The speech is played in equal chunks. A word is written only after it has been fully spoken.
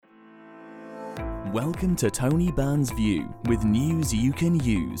Welcome to Tony Burns View with news you can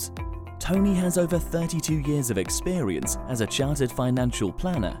use. Tony has over 32 years of experience as a chartered financial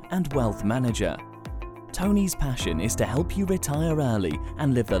planner and wealth manager. Tony's passion is to help you retire early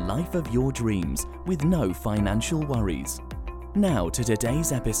and live the life of your dreams with no financial worries. Now to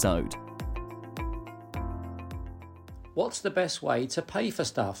today's episode. What's the best way to pay for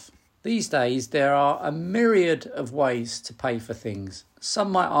stuff? These days there are a myriad of ways to pay for things.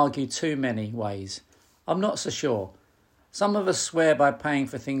 Some might argue too many ways. I'm not so sure. Some of us swear by paying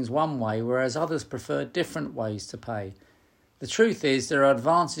for things one way, whereas others prefer different ways to pay. The truth is there are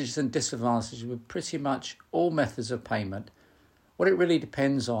advantages and disadvantages with pretty much all methods of payment. What it really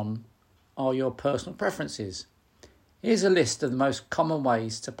depends on are your personal preferences. Here's a list of the most common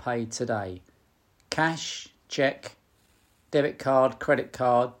ways to pay today. Cash, cheque, debit card, credit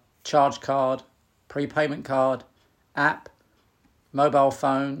card, charge card, prepayment card, app, mobile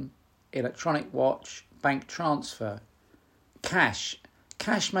phone, electronic watch, bank transfer. Cash.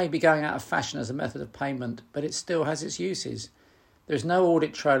 Cash may be going out of fashion as a method of payment, but it still has its uses. There is no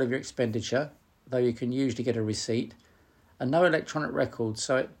audit trail of your expenditure, though you can usually get a receipt, and no electronic record,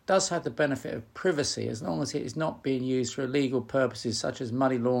 so it does have the benefit of privacy as long as it is not being used for illegal purposes such as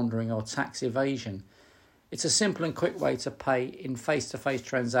money laundering or tax evasion. It's a simple and quick way to pay in face-to-face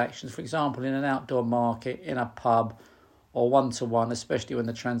transactions, for example, in an outdoor market, in a pub, or one-to-one, especially when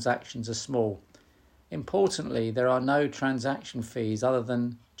the transactions are small. Importantly, there are no transaction fees other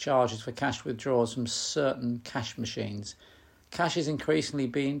than charges for cash withdrawals from certain cash machines. Cash is increasingly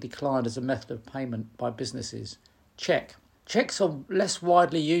being declined as a method of payment by businesses. Cheque. Cheques are less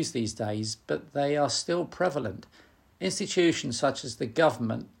widely used these days, but they are still prevalent. Institutions such as the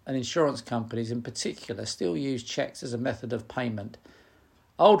government and insurance companies in particular still use cheques as a method of payment.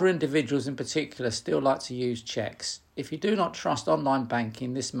 Older individuals in particular still like to use cheques. If you do not trust online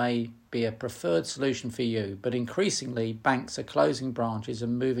banking, this may be a preferred solution for you, but increasingly banks are closing branches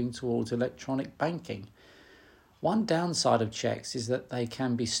and moving towards electronic banking. One downside of cheques is that they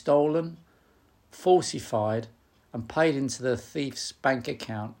can be stolen, falsified, and paid into the thief's bank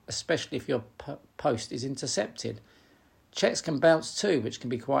account, especially if your post is intercepted. Cheques can bounce too, which can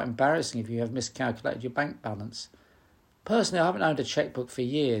be quite embarrassing if you have miscalculated your bank balance. Personally, I haven't owned a chequebook for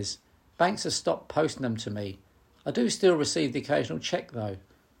years. Banks have stopped posting them to me. I do still receive the occasional cheque though.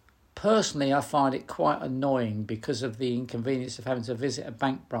 Personally, I find it quite annoying because of the inconvenience of having to visit a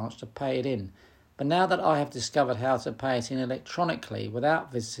bank branch to pay it in. But now that I have discovered how to pay it in electronically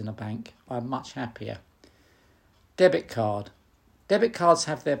without visiting a bank, I'm much happier. Debit card. Debit cards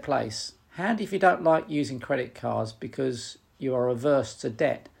have their place. Handy if you don't like using credit cards because you are averse to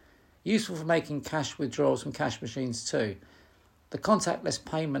debt. Useful for making cash withdrawals from cash machines too. The contactless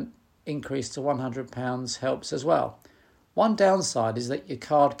payment increase to £100 helps as well. One downside is that your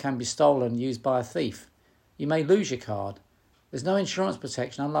card can be stolen and used by a thief. You may lose your card. There's no insurance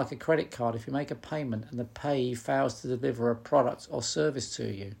protection, unlike a credit card, if you make a payment and the payee fails to deliver a product or service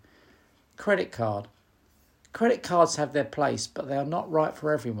to you. Credit card. Credit cards have their place, but they are not right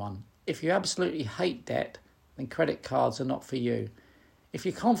for everyone. If you absolutely hate debt, then credit cards are not for you. If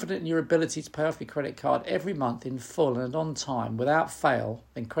you're confident in your ability to pay off your credit card every month in full and on time without fail,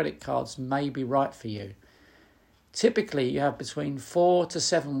 then credit cards may be right for you. Typically, you have between 4 to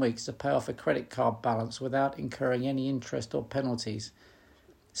 7 weeks to pay off a credit card balance without incurring any interest or penalties.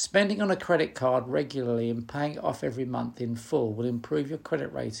 Spending on a credit card regularly and paying it off every month in full will improve your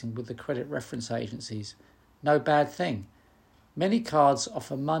credit rating with the credit reference agencies. No bad thing. Many cards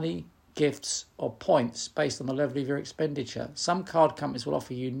offer money, gifts or points based on the level of your expenditure. Some card companies will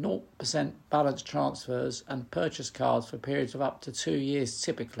offer you 0% balance transfers and purchase cards for periods of up to 2 years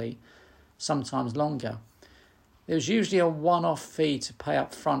typically, sometimes longer. There's usually a one-off fee to pay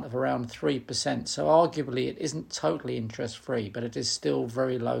up front of around 3%, so arguably it isn't totally interest-free, but it is still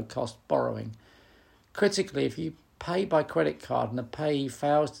very low-cost borrowing. Critically, if you pay by credit card and the payee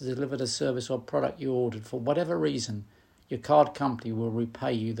fails to deliver the service or product you ordered for whatever reason, your card company will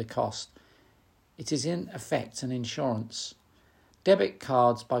repay you the cost. It is in effect an insurance. Debit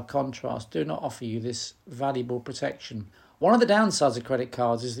cards, by contrast, do not offer you this valuable protection. One of the downsides of credit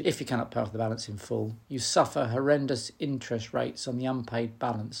cards is that if you cannot pay off the balance in full, you suffer horrendous interest rates on the unpaid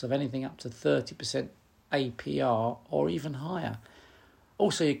balance of anything up to 30% APR or even higher.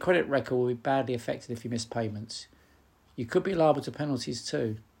 Also, your credit record will be badly affected if you miss payments. You could be liable to penalties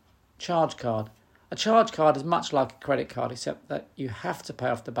too. Charge card. A charge card is much like a credit card except that you have to pay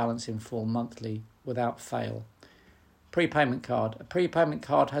off the balance in full monthly without fail. Prepayment card. A prepayment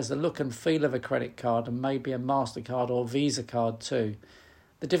card has the look and feel of a credit card and may be a MasterCard or Visa card too.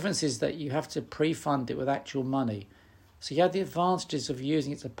 The difference is that you have to pre-fund it with actual money. So you have the advantages of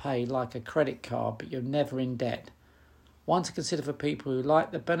using it to pay like a credit card, but you're never in debt. One to consider for people who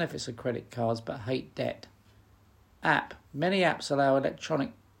like the benefits of credit cards but hate debt. App. Many apps allow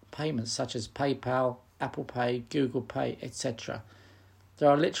electronic payments such as PayPal, Apple Pay, Google Pay, etc. There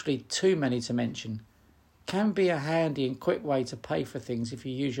are literally too many to mention. Can be a handy and quick way to pay for things if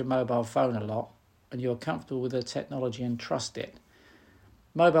you use your mobile phone a lot and you're comfortable with the technology and trust it.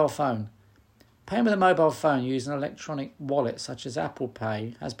 Mobile phone. Paying with a mobile phone using an electronic wallet such as Apple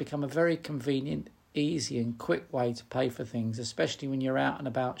Pay has become a very convenient, easy and quick way to pay for things, especially when you're out and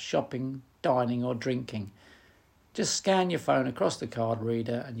about shopping, dining or drinking. Just scan your phone across the card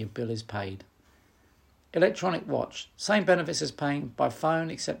reader and your bill is paid. Electronic watch. Same benefits as paying by phone,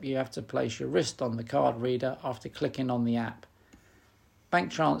 except you have to place your wrist on the card reader after clicking on the app. Bank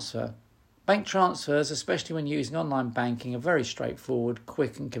transfer. Bank transfers, especially when using online banking, are very straightforward,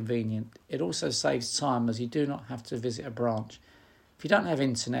 quick and convenient. It also saves time as you do not have to visit a branch. If you don't have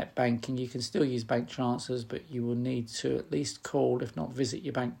internet banking, you can still use bank transfers, but you will need to at least call, if not visit,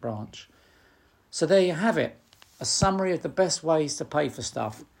 your bank branch. So there you have it. A summary of the best ways to pay for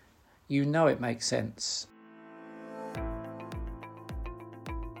stuff. You know it makes sense.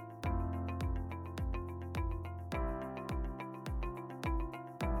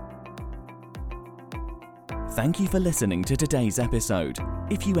 Thank you for listening to today's episode.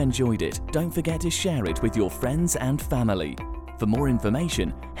 If you enjoyed it, don't forget to share it with your friends and family. For more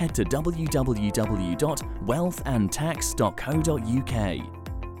information, head to www.wealthandtax.co.uk.